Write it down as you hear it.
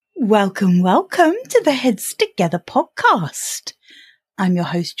Welcome to the Heads Together podcast. I'm your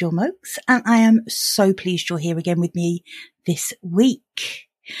host, Jill Mokes, and I am so pleased you're here again with me this week.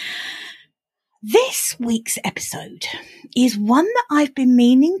 This week's episode is one that I've been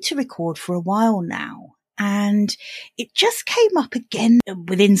meaning to record for a while now, and it just came up again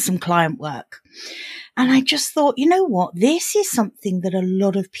within some client work. And I just thought, you know what? This is something that a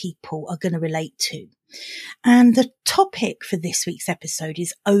lot of people are going to relate to. And the topic for this week's episode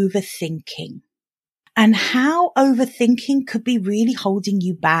is overthinking, and how overthinking could be really holding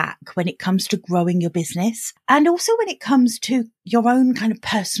you back when it comes to growing your business, and also when it comes to your own kind of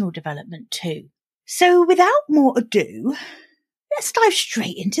personal development too. So without more ado, let's dive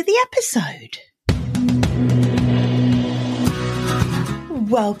straight into the episode.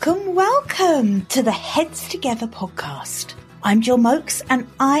 Welcome to the Heads Together podcast. I'm Jill Mokes, and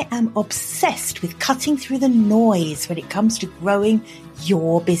I am obsessed with cutting through the noise when it comes to growing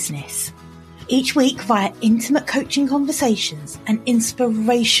your business. Each week, via intimate coaching conversations and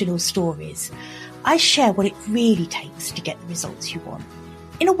inspirational stories, I share what it really takes to get the results you want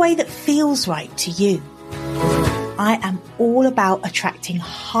in a way that feels right to you. I am all about attracting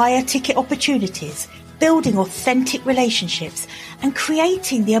higher ticket opportunities, building authentic relationships, and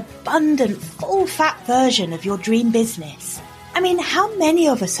creating the abundant, full-fat version of your dream business. I mean, how many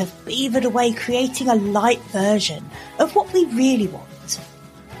of us have beavered away creating a light version of what we really want?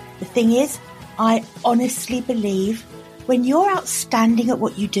 The thing is, I honestly believe when you're outstanding at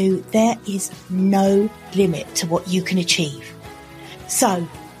what you do, there is no limit to what you can achieve. So,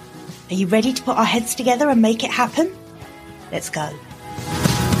 are you ready to put our heads together and make it happen? Let's go.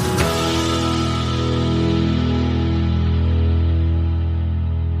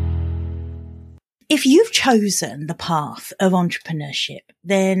 If you've chosen the path of entrepreneurship,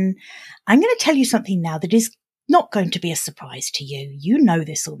 then I'm going to tell you something now that is not going to be a surprise to you. You know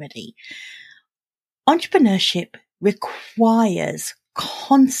this already. Entrepreneurship requires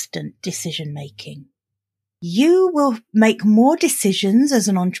constant decision making. You will make more decisions as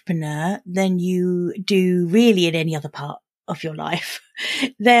an entrepreneur than you do really in any other part of your life.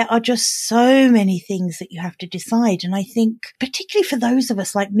 There are just so many things that you have to decide. And I think particularly for those of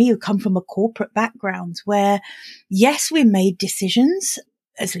us like me who come from a corporate background where, yes, we made decisions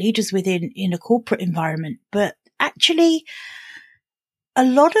as leaders in a corporate environment, but actually a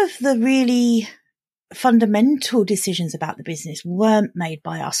lot of the really fundamental decisions about the business weren't made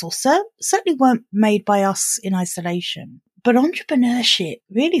by us, or certainly weren't made by us in isolation. But entrepreneurship,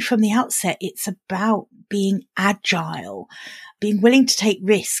 really from the outset, it's about being agile, being willing to take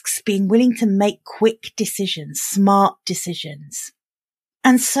risks, being willing to make quick decisions, smart decisions.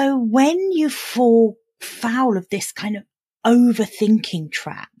 And so when you fall foul of this kind of overthinking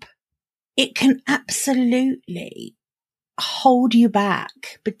trap, it can absolutely hold you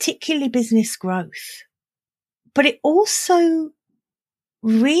back, particularly business growth. But it also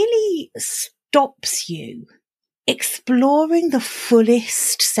really stops you exploring the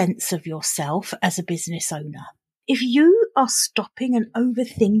fullest sense of yourself as a business owner. If you are stopping and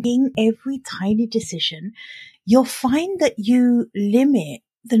overthinking every tiny decision, you'll find that you limit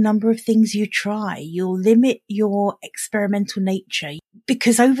the number of things you try. You'll limit your experimental nature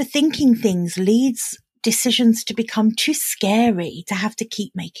because overthinking things leads decisions to become too scary to have to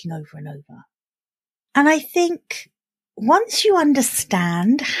keep making over and over. And I think once you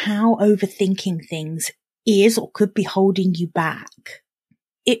understand how overthinking things is or could be holding you back,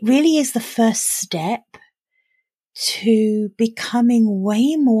 it really is the first step to becoming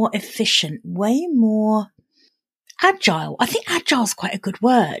way more efficient, way more agile. I think agile is quite a good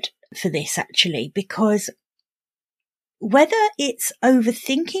word for this actually, because whether it's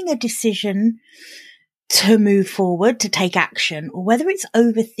overthinking a decision to move forward, to take action, or whether it's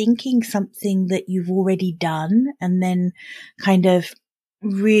overthinking something that you've already done and then kind of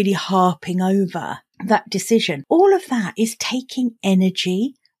really harping over that decision, all of that is taking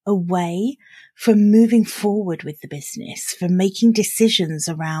energy away from moving forward with the business, from making decisions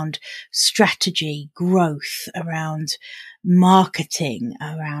around strategy, growth, around marketing,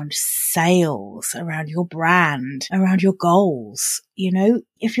 around sales, around your brand, around your goals. You know,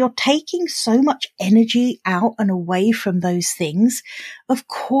 if you're taking so much energy out and away from those things, of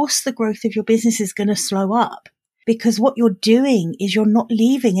course the growth of your business is going to slow up. Because what you're doing is you're not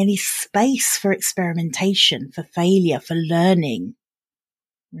leaving any space for experimentation, for failure, for learning,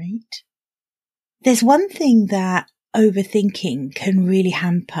 right? There's one thing that overthinking can really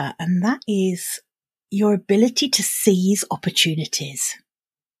hamper, and that is your ability to seize opportunities.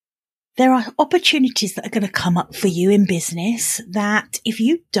 There are opportunities that are going to come up for you in business that if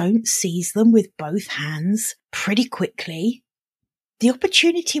you don't seize them with both hands pretty quickly, the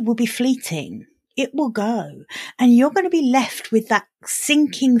opportunity will be fleeting. It will go, and you're going to be left with that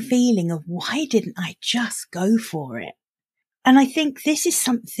sinking feeling of, why didn't I just go for it? And I think this is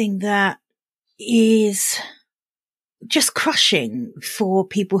something that is just crushing for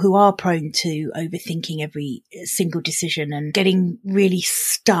people who are prone to overthinking every single decision and getting really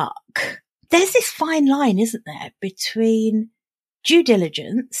stuck. There's this fine line, isn't there, between due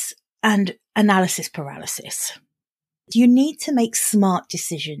diligence and analysis paralysis. You need to make smart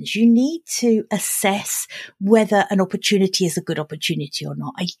decisions. You need to assess whether an opportunity is a good opportunity or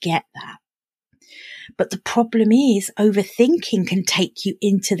not. I get that. But the problem is overthinking can take you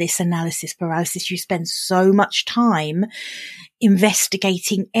into this analysis paralysis. You spend so much time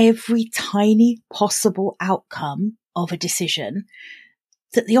investigating every tiny possible outcome of a decision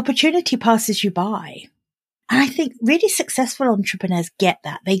that the opportunity passes you by. And I think really successful entrepreneurs get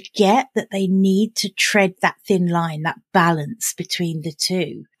that. They get that they need to tread that thin line, that balance between the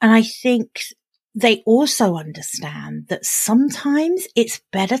two. And I think they also understand that sometimes it's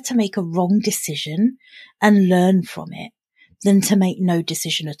better to make a wrong decision and learn from it than to make no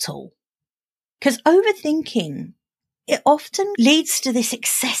decision at all. Because overthinking, it often leads to this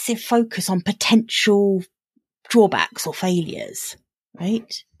excessive focus on potential drawbacks or failures,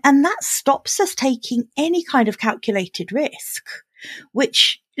 right? And that stops us taking any kind of calculated risk,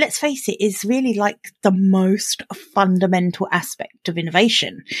 which, let's face it, is really like the most fundamental aspect of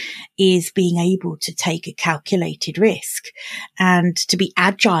innovation, is being able to take a calculated risk and to be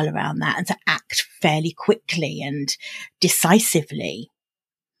agile around that and to act fairly quickly and decisively.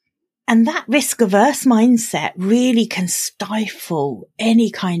 And that risk-averse mindset really can stifle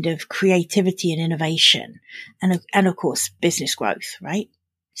any kind of creativity and innovation and of course, business growth, right?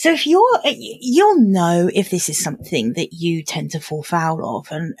 So if you'll know if this is something that you tend to fall foul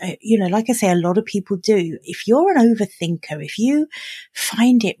of. And, like I say, a lot of people do. If you're an overthinker, if you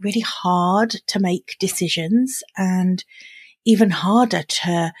find it really hard to make decisions and even harder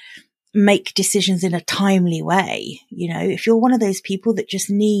to make decisions in a timely way, if you're one of those people that just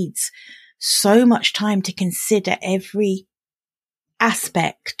needs so much time to consider every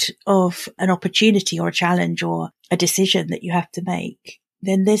aspect of an opportunity or a challenge or a decision that you have to make,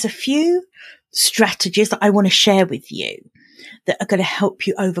 then there's a few strategies that I want to share with you that are going to help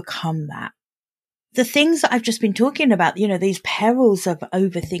you overcome that. The things that I've just been talking about, these perils of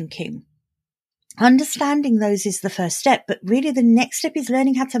overthinking, understanding those is the first step, but really the next step is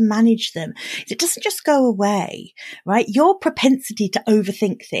learning how to manage them. It doesn't just go away, right? Your propensity to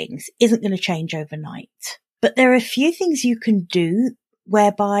overthink things isn't going to change overnight, but there are a few things you can do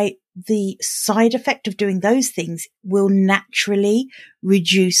whereby the side effect of doing those things will naturally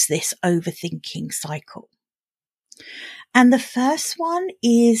reduce this overthinking cycle. And the first one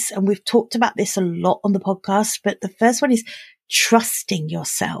is, and we've talked about this a lot on the podcast, but the first one is trusting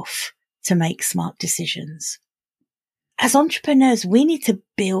yourself to make smart decisions. As entrepreneurs, we need to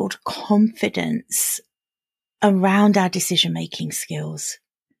build confidence around our decision-making skills.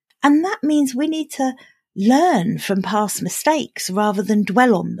 And that means we need to learn from past mistakes rather than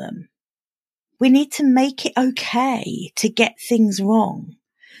dwell on them. We need to make it okay to get things wrong.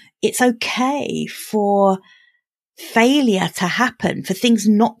 It's okay for failure to happen, for things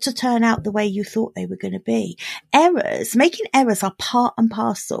not to turn out the way you thought they were going to be. Making errors are part and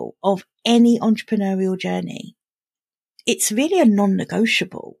parcel of any entrepreneurial journey. It's really a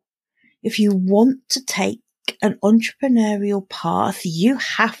non-negotiable. If you want to take an entrepreneurial path, you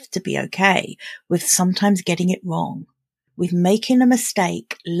have to be okay with sometimes getting it wrong, with making a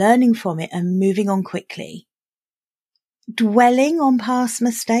mistake, learning from it and moving on quickly. Dwelling on past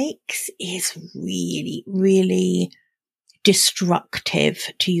mistakes is really, really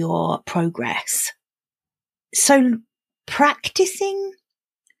destructive to your progress. So practicing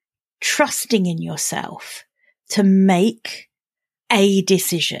trusting in yourself to make a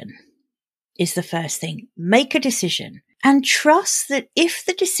decision is the first thing. Make a decision and trust that if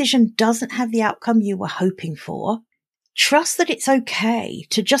the decision doesn't have the outcome you were hoping for, trust that it's okay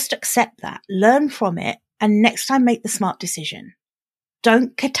to just accept that, learn from it, and next time make the smart decision.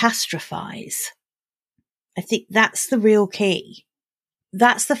 Don't catastrophize. I think that's the real key.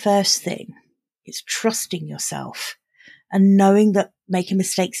 That's the first thing. It's trusting yourself and knowing that making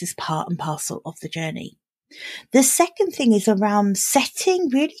mistakes is part and parcel of the journey. The second thing is around setting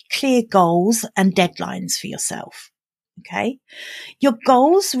really clear goals and deadlines for yourself. Okay. Your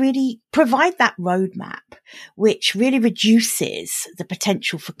goals really provide that roadmap, which really reduces the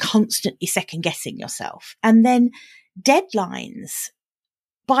potential for constantly second guessing yourself. And then deadlines,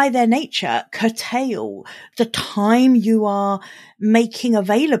 by their nature, curtail the time you are making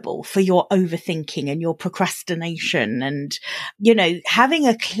available for your overthinking and your procrastination. And, having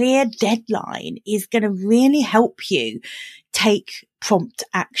a clear deadline is going to really help you take prompt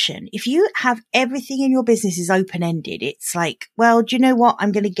action. If you have everything in your business is open-ended, it's like, well, do you know what?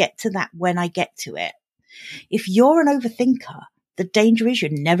 I'm going to get to that when I get to it. If you're an overthinker, the danger is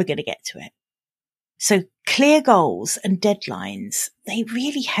you're never going to get to it. So clear goals and deadlines, they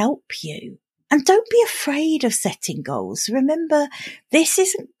really help you. And don't be afraid of setting goals. Remember, this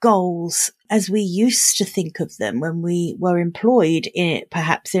isn't goals as we used to think of them when we were employed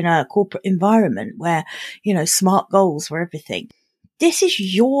perhaps in a corporate environment where, smart goals were everything. This is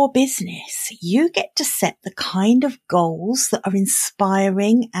your business. You get to set the kind of goals that are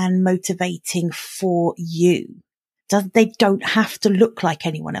inspiring and motivating for you. They don't have to look like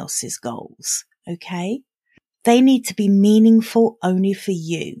anyone else's goals. Okay? They need to be meaningful only for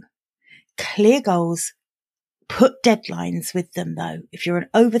you. Clear goals, put deadlines with them though. If you're an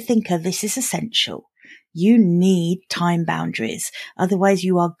overthinker, this is essential. You need time boundaries. Otherwise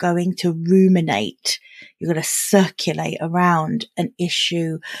you are going to ruminate. You're going to circulate around an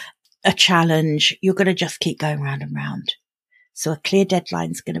issue, a challenge. You're going to just keep going round and round. So a clear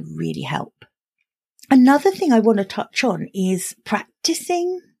deadline is going to really help. Another thing I want to touch on is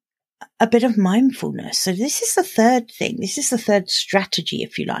practicing a bit of mindfulness. So this is the third thing. This is the third strategy,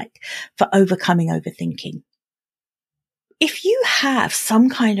 if you like, for overcoming overthinking. If you have some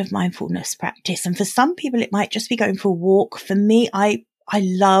kind of mindfulness practice, and for some people it might just be going for a walk. For me, I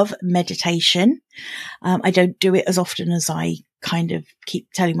love meditation. I don't do it as often as I kind of keep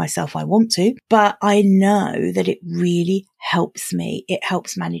telling myself I want to, but I know that it really helps me. It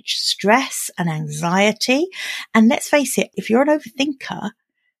helps manage stress and anxiety. And let's face it, if you're an overthinker,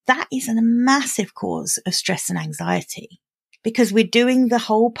 that is a massive cause of stress and anxiety because we're doing the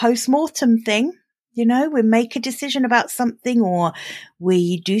whole post-mortem thing. We make a decision about something or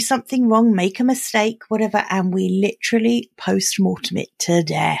we do something wrong, make a mistake, whatever, and we literally post-mortem it to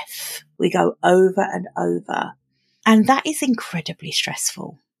death. We go over and over. And that is incredibly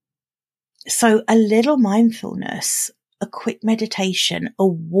stressful. So a little mindfulness, a quick meditation, a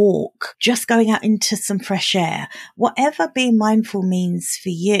walk, just going out into some fresh air, whatever being mindful means for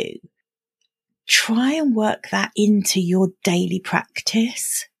you, try and work that into your daily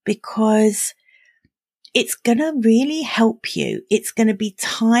practice because it's going to really help you. It's going to be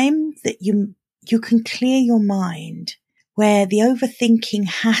time that you can clear your mind where the overthinking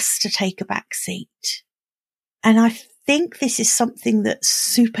has to take a back seat. And I think this is something that's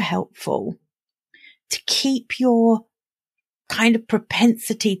super helpful to keep your kind of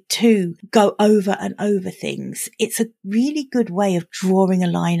propensity to go over and over things. It's a really good way of drawing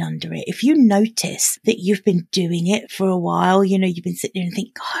a line under it. If you notice that you've been doing it for a while, you've been sitting there and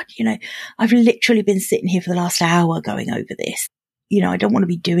think, God, I've literally been sitting here for the last hour going over this. I don't want to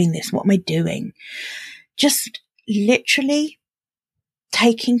be doing this. What am I doing? Just literally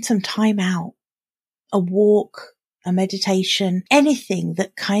taking some time out, a walk, a meditation, anything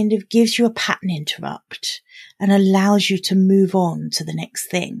that kind of gives you a pattern interrupt and allows you to move on to the next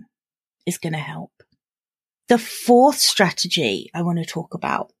thing is going to help. The fourth strategy I want to talk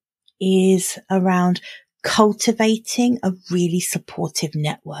about is around cultivating a really supportive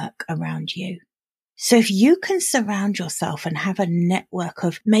network around you. So if you can surround yourself and have a network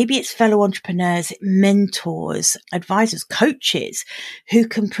of maybe it's fellow entrepreneurs, mentors, advisors, coaches who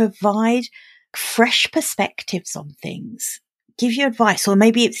can provide fresh perspectives on things, give you advice, or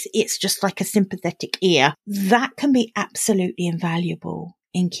maybe it's just like a sympathetic ear, that can be absolutely invaluable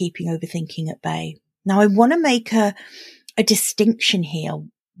in keeping overthinking at bay. Now, I want to make a distinction here.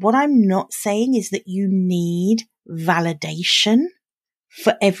 What I'm not saying is that you need validation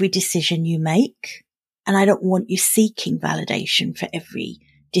for every decision you make. And I don't want you seeking validation for every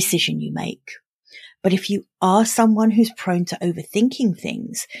decision you make. But if you are someone who's prone to overthinking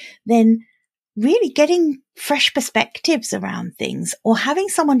things, then really getting fresh perspectives around things or having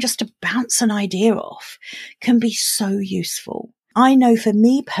someone just to bounce an idea off can be so useful. I know for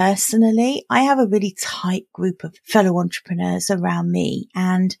me personally, I have a really tight group of fellow entrepreneurs around me,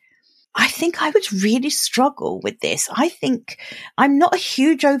 and I think I would really struggle with this. I think I'm not a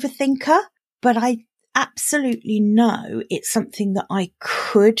huge overthinker, but I absolutely know it's something that I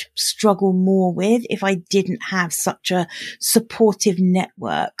could struggle more with if I didn't have such a supportive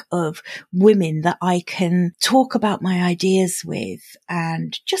network of women that I can talk about my ideas with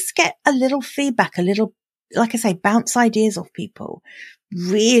and just get a little feedback, a little, like I say, bounce ideas off people.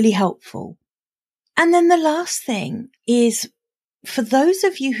 Really helpful. And then the last thing is for those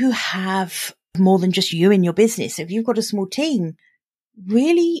of you who have more than just you in your business, if you've got a small team,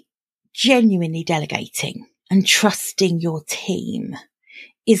 really genuinely delegating and trusting your team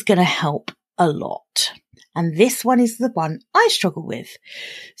is going to help a lot. And this one is the one I struggle with.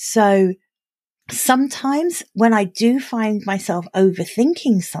 So sometimes when I do find myself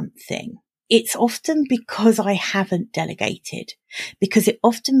overthinking something, it's often because I haven't delegated, because it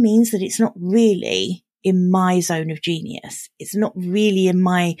often means that it's not really in my zone of genius. It's not really in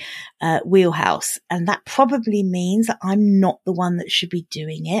my wheelhouse. And that probably means that I'm not the one that should be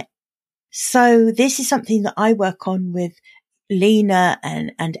doing it. So this is something that I work on with Lena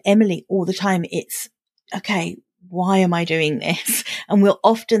and Emily all the time. It's, okay, why am I doing this? And we'll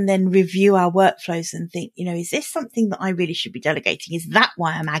often then review our workflows and think, is this something that I really should be delegating? Is that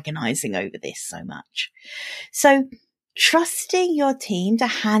why I'm agonizing over this so much? So trusting your team to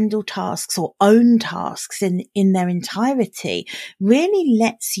handle tasks or own tasks in their entirety really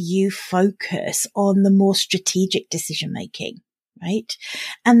lets you focus on the more strategic decision making, right?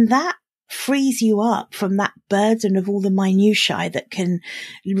 And that frees you up from that burden of all the minutiae that can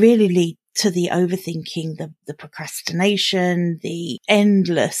really lead to the overthinking, the procrastination, the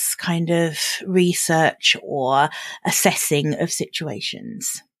endless kind of research or assessing of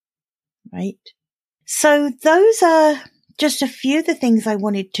situations, right? So those are just a few of the things I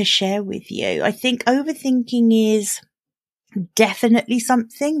wanted to share with you. I think overthinking is definitely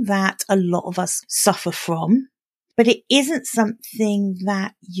something that a lot of us suffer from, but it isn't something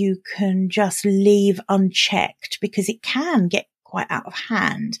that you can just leave unchecked because it can get quite out of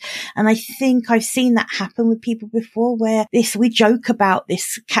hand. And I think I've seen that happen with people before where we joke about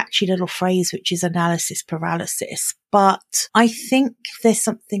this catchy little phrase, which is analysis paralysis. But I think there's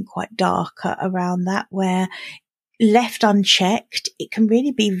something quite darker around that where left unchecked, it can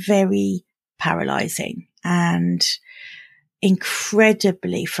really be very paralyzing and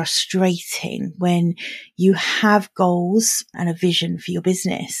incredibly frustrating when you have goals and a vision for your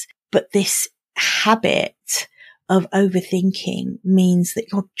business, but this habit of overthinking means that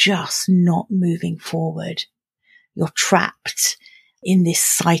you're just not moving forward. You're trapped in this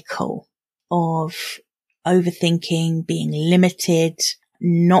cycle of overthinking, being limited,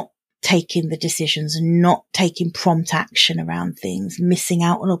 not taking the decisions, not taking prompt action around things, missing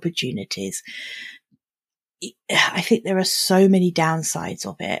out on opportunities. I think there are so many downsides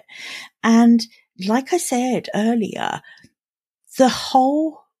of it. And like I said earlier, the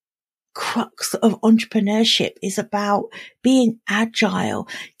whole crux of entrepreneurship is about being agile,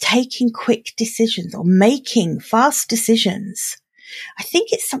 taking quick decisions or making fast decisions. I think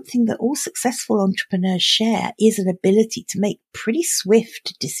it's something that all successful entrepreneurs share, is an ability to make pretty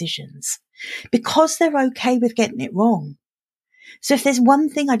swift decisions because they're okay with getting it wrong. So if there's one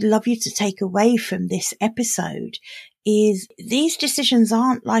thing I'd love you to take away from this episode is these decisions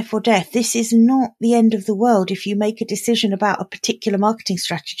aren't life or death. This is not the end of the world if you make a decision about a particular marketing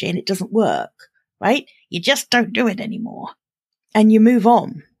strategy and it doesn't work, right? You just don't do it anymore and you move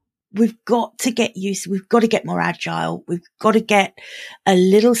on. We've got to get we've got to get more agile. We've got to get a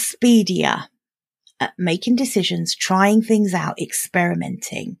little speedier at making decisions, trying things out,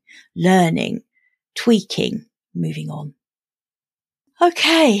 experimenting, learning, tweaking, moving on.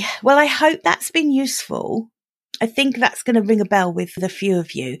 Okay. Well, I hope that's been useful. I think that's going to ring a bell with a few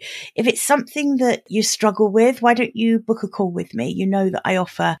of you. If it's something that you struggle with, why don't you book a call with me? You know that I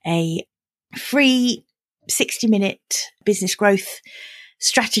offer a free 60-minute business growth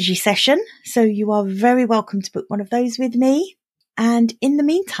strategy session. So you are very welcome to book one of those with me. And in the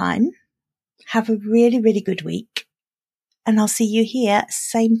meantime, have a really, really good week. And I'll see you here,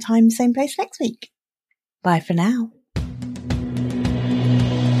 same time, same place next week. Bye for now.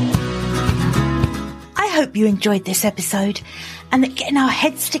 I hope you enjoyed this episode and that getting our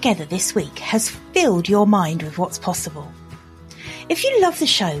heads together this week has filled your mind with what's possible. If you love the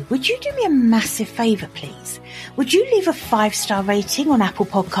show, would you do me a massive favour, please? Would you leave a 5-star rating on Apple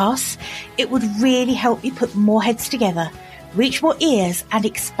Podcasts? It would really help me put more heads together, reach more ears and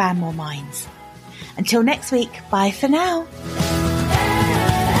expand more minds. Until next week, bye for now.